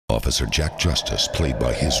Officer Jack Justice played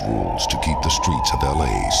by his rules to keep the streets of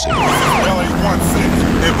L.A. safe. LA-16,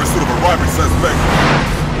 in pursuit of a robbery suspect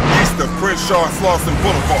east of Crenshaw and Slauson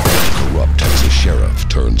Boulevard. Corrupt Texas sheriff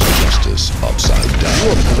turns justice upside down.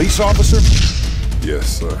 You a police officer?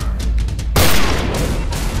 Yes, sir.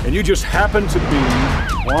 And you just happen to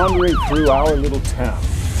be wandering through our little town.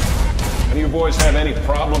 Any of you boys have any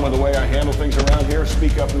problem with the way I handle things around here?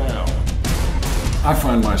 Speak up now. I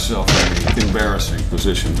find myself in the embarrassing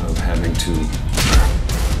position of having to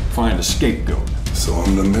find a scapegoat. So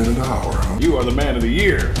I'm the man of the hour, huh? You are the man of the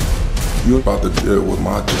year. You're about to deal with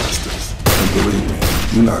my justice. And believe me,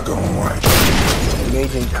 you're not going right. I'm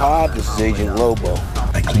Agent Cobb, this is Agent Lobo.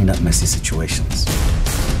 I clean up messy situations.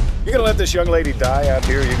 You're gonna let this young lady die out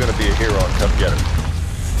here, you're gonna be a hero and come get her.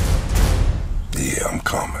 Yeah, I'm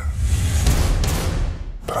coming.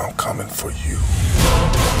 But I'm coming for you.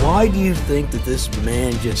 Why do you think that this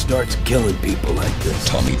man just starts killing people like this?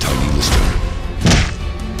 Tommy Tiny Lister.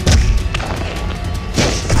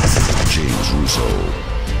 James Russo.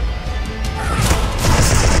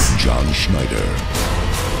 John Schneider.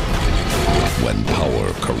 When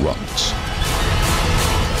power corrupts.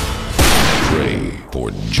 Pray for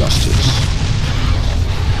justice.